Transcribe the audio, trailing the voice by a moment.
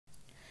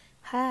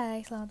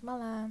Hai, selamat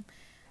malam.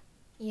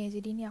 Ya,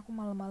 jadi ini aku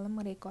malam-malam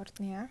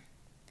merecordnya.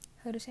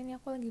 Harusnya ini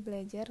aku lagi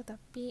belajar,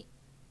 tapi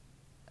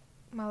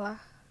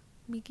malah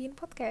bikin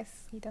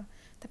podcast gitu.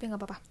 Tapi nggak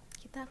apa-apa,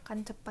 kita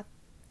akan cepat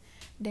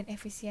dan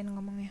efisien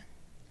ngomongnya.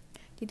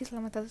 Jadi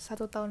selama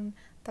satu tahun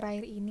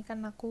terakhir ini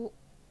kan aku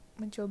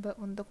mencoba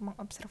untuk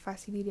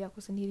mengobservasi diri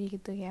aku sendiri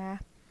gitu ya.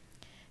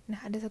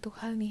 Nah, ada satu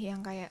hal nih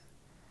yang kayak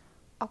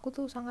aku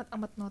tuh sangat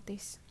amat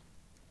notice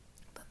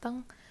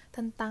tentang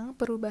tentang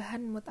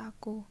perubahan mood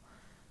aku.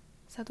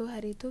 Satu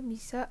hari itu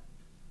bisa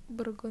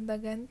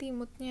bergonta-ganti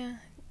moodnya,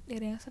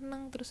 dari yang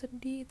senang terus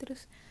sedih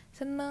terus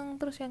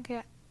senang terus yang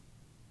kayak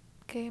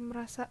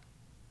merasa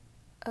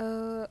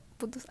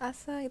putus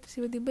asa itu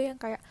tiba-tiba yang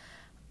kayak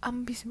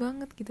ambis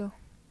banget gitu.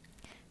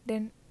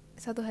 Dan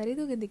satu hari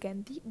itu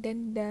ganti-ganti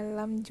dan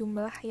dalam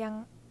jumlah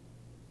yang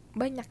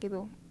banyak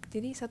gitu.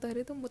 Jadi satu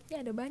hari itu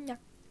moodnya ada banyak,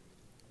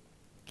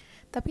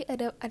 tapi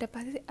ada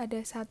pasti ada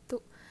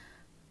satu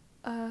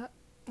uh,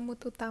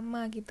 mood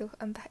utama gitu,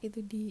 entah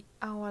itu di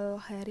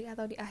awal hari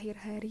atau di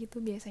akhir hari.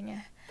 Itu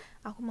biasanya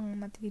aku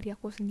mengamati diri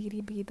aku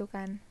sendiri begitu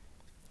kan.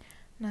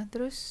 Nah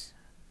terus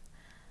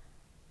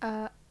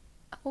uh,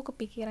 aku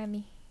kepikiran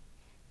nih,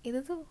 itu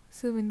tuh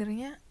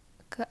sebenarnya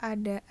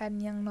keadaan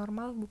yang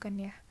normal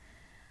bukan ya?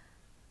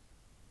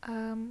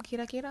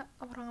 Kira-kira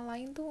orang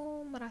lain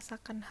tuh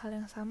merasakan hal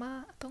yang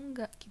sama atau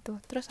enggak gitu.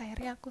 Terus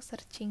akhirnya aku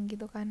searching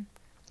gitu kan.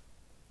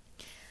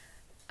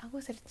 Aku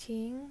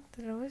searching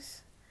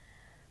terus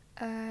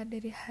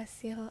dari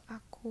hasil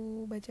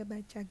aku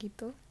baca-baca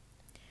gitu.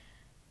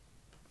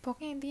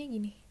 Pokoknya intinya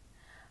gini,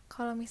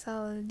 kalau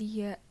misal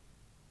dia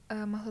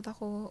maksud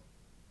aku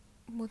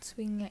mood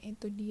swingnya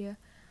itu dia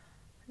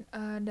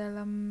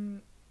dalam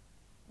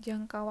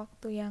jangka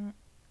waktu yang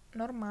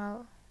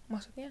normal,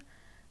 maksudnya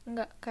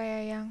nggak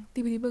kayak yang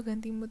tiba-tiba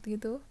ganti mood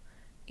gitu,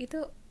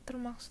 itu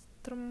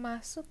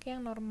termasuk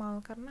yang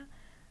normal karena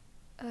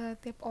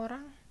tiap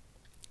orang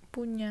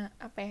punya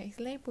apa ya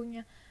istilahnya,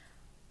 punya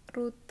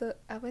rute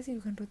apa sih,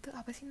 bukan rute,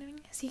 apa sih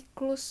namanya,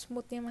 siklus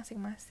moodnya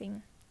masing-masing.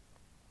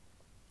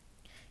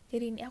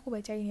 Jadi ini aku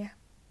bacain ya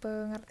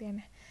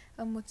pengertiannya.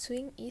 A mood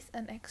swing is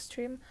an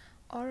extreme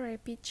or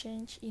rapid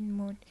change in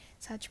mood.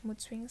 Such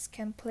mood swings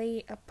can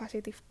play a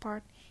positive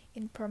part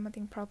in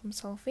promoting problem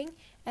solving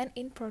and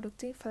in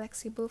productive,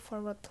 flexible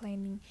forward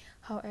planning.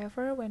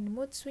 However, when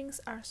mood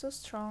swings are so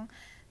strong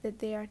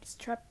that they are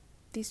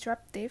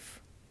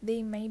disruptive,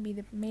 they may be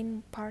the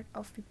main part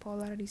of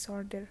bipolar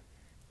disorder.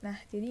 Nah,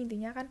 jadi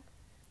intinya kan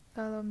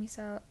kalau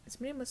misal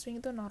sebenarnya mood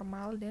swing itu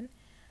normal dan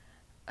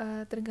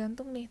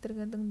tergantung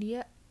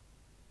dia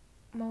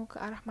mau ke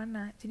arah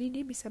mana. Jadi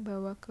dia bisa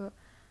bawa ke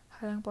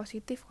hal yang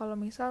positif kalau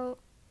misal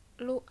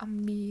lu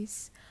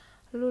ambis,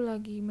 lu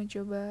lagi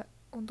mencoba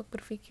untuk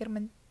berpikir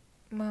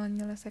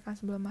menyelesaikan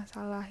sebuah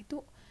masalah,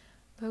 itu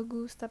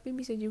bagus. Tapi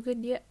bisa juga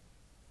dia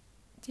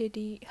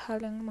jadi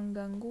hal yang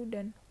mengganggu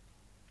dan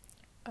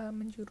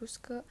menjurus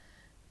ke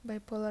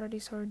bipolar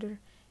disorder.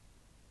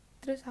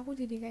 Terus aku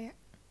jadi kayak,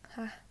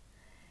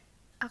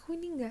 aku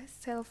ini gak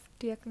self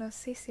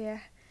diagnosis ya,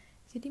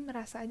 jadi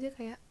merasa aja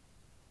kayak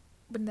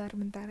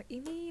bentar-bentar,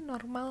 ini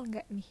normal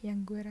gak nih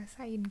yang gue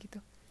rasain gitu.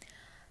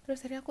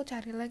 Terus tadi aku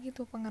cari lagi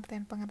tuh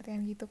pengertian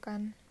gitu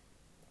kan,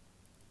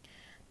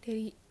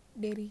 dari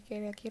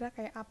kira-kira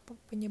kayak apa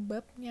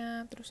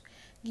penyebabnya, terus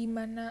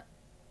gimana,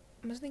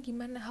 maksudnya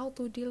gimana, how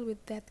to deal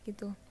with that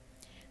gitu.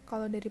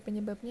 Kalau dari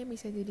penyebabnya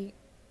bisa jadi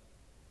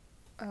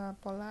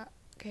pola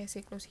kayak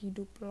siklus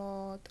hidup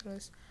lo,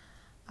 terus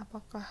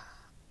apakah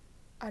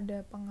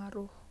ada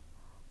pengaruh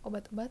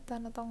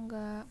obat-obatan atau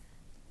enggak,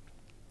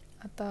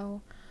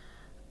 atau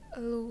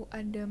lu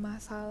ada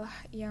masalah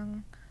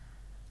yang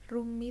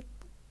rumit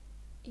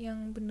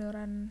yang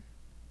beneran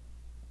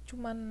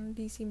cuman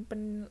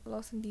disimpen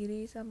lo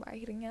sendiri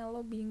sampai akhirnya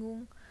lo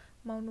bingung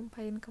mau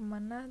numpahin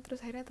kemana,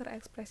 terus akhirnya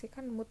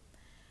terekspresikan mood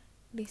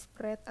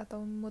desperate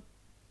atau mood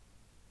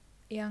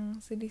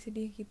yang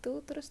sedih-sedih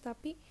gitu. Terus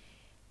tapi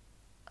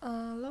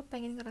lo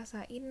pengen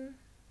ngerasain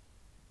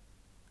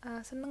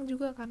seneng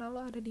juga karena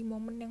lo ada di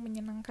momen yang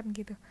menyenangkan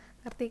gitu,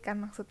 ngerti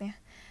kan maksudnya?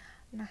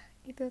 Nah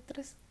itu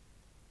terus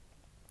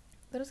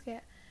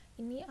kayak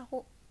ini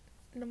aku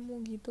nemu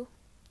gitu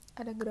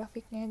ada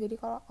grafiknya. Jadi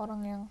kalau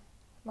orang yang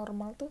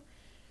normal tuh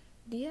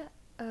dia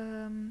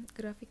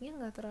grafiknya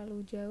nggak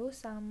terlalu jauh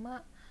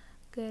sama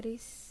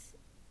garis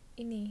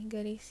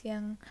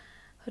yang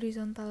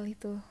horizontal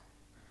itu.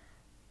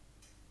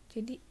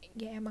 Jadi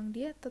ya emang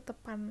dia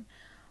tetepan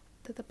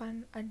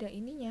ada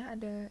ininya,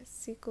 ada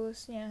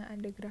siklusnya,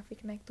 ada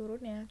grafik naik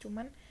turunnya,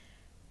 cuman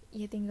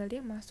ya tinggal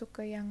dia masuk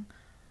ke yang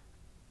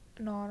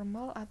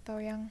normal atau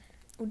yang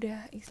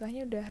udah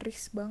istilahnya udah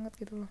risk banget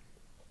gitu loh.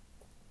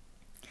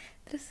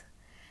 Terus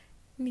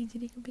nih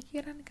jadi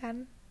kepikiran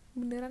kan,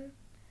 beneran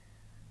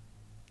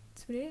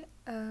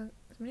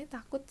sebenarnya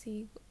takut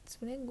sih.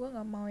 Sebenarnya gue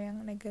nggak mau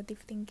yang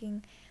negative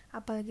thinking,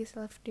 apalagi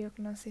self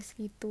diagnosis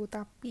gitu.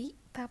 Tapi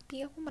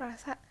aku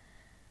merasa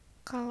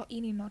kalau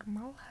ini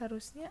normal,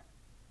 harusnya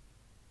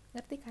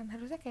ngerti kan,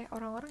 harusnya kayak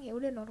orang-orang ya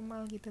udah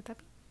normal gitu.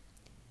 Tapi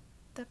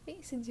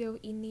Tapi sejauh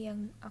ini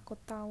yang aku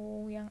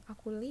tahu, yang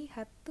aku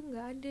lihat tuh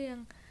nggak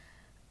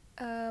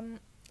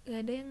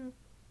ada yang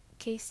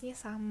case-nya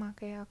sama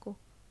kayak aku.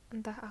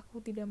 Entah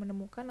aku tidak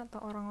menemukan atau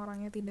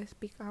orang-orangnya tidak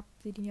speak up,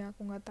 jadinya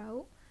aku nggak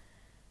tahu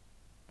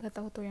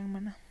tuh yang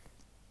mana.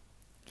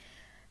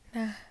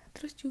 Nah,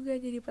 terus juga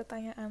jadi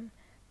pertanyaan,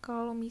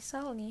 kalau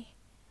misal nih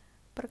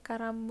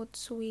perkara mood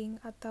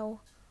swing atau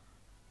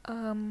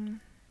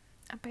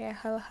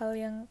hal-hal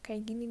yang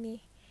kayak gini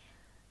nih,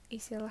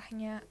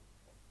 istilahnya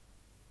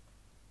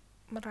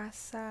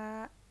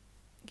merasa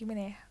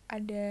gimana ya,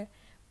 ada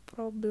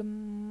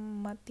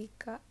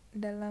problematika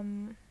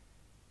dalam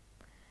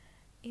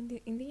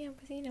intinya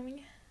apa sih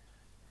namanya,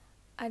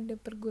 ada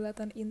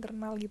pergulatan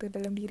internal gitu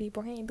dalam diri,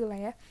 pokoknya itulah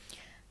ya.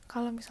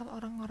 Kalau misal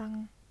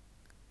orang-orang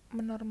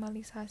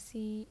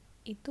menormalisasi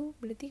itu,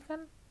 berarti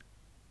kan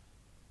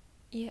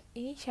ya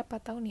ini siapa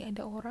tahu nih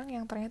ada orang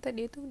yang ternyata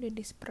dia tuh udah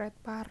desperate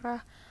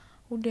parah,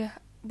 udah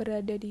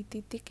berada di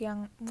titik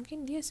yang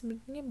mungkin dia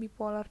sebenarnya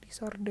bipolar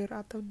disorder,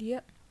 atau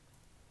dia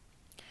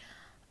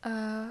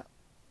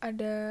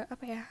ada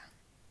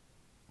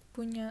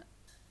punya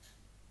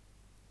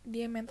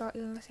dia mental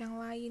illness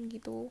yang lain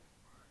gitu.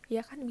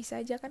 Ya kan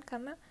bisa aja kan,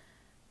 karena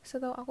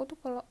setahu aku tuh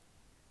kalau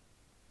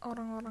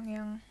orang-orang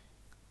yang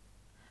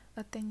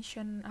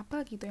attention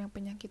gitu, yang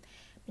penyakit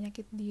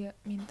dia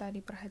minta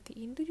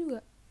diperhatiin tuh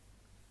juga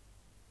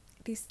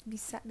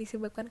bisa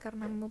disebabkan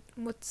karena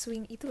mood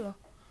swing itu loh.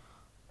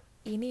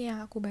 Ini yang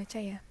aku baca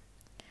ya.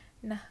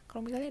 Nah,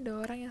 kalau misalnya ada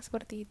orang yang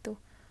seperti itu,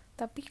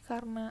 tapi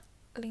karena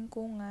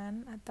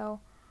lingkungan atau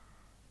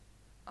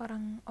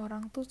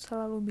orang-orang tuh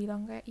selalu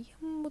bilang kayak, iya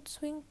mood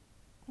swing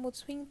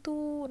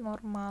tuh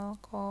normal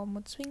kok,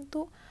 mood swing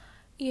tuh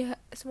iya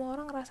semua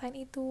orang ngerasain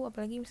itu,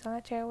 apalagi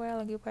misalnya cewek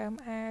lagi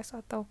PMS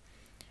atau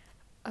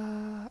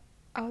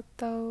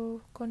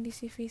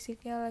kondisi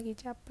fisiknya lagi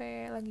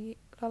capek, lagi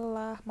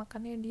lelah,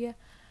 makanya dia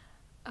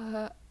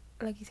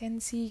lagi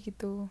sensi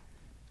gitu.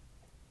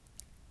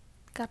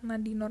 Karena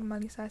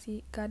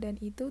dinormalisasi keadaan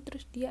itu,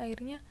 terus dia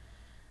akhirnya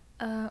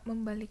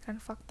membalikan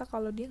fakta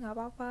kalau dia nggak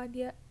apa-apa,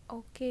 dia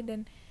oke,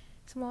 dan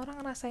semua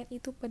orang ngerasain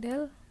itu,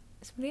 padahal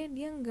sebenarnya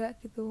dia nggak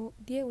gitu.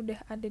 Dia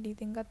udah ada di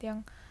tingkat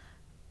yang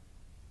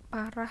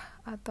parah,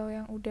 atau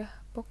yang udah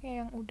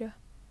pokoknya yang udah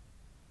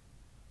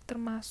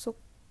termasuk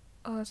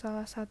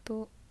salah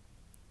satu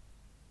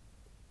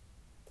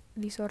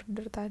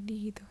disorder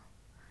tadi gitu.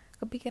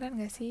 Kepikiran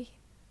gak sih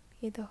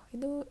gitu?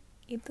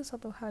 Itu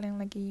suatu hal yang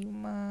lagi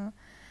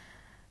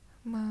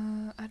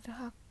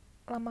ada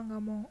lama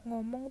nggak mau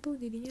ngomong tuh,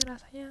 jadinya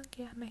rasanya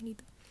kayak aneh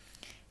gitu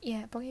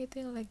ya. Pokoknya itu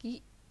yang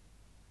lagi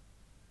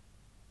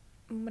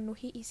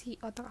memenuhi isi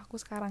otak aku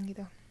sekarang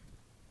gitu.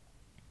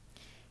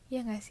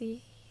 Ya nggak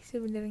sih,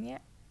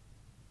 sebenarnya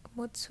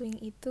mood swing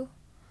itu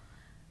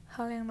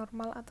hal yang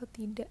normal atau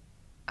tidak,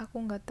 aku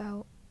nggak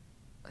tahu.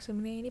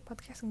 Sebenarnya ini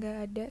podcast nggak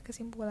ada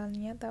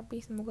kesimpulannya,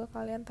 tapi semoga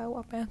kalian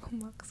tahu apa yang aku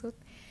maksud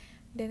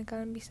dan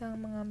kalian bisa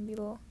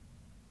mengambil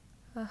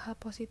hal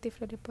positif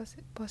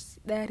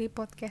dari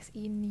podcast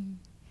ini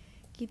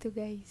gitu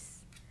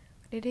guys.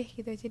 Udah deh,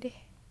 gitu aja deh,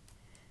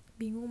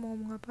 bingung mau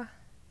ngomong apa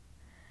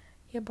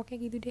ya,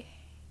 pokoknya gitu deh.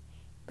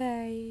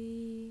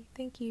 Bye,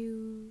 thank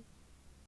you.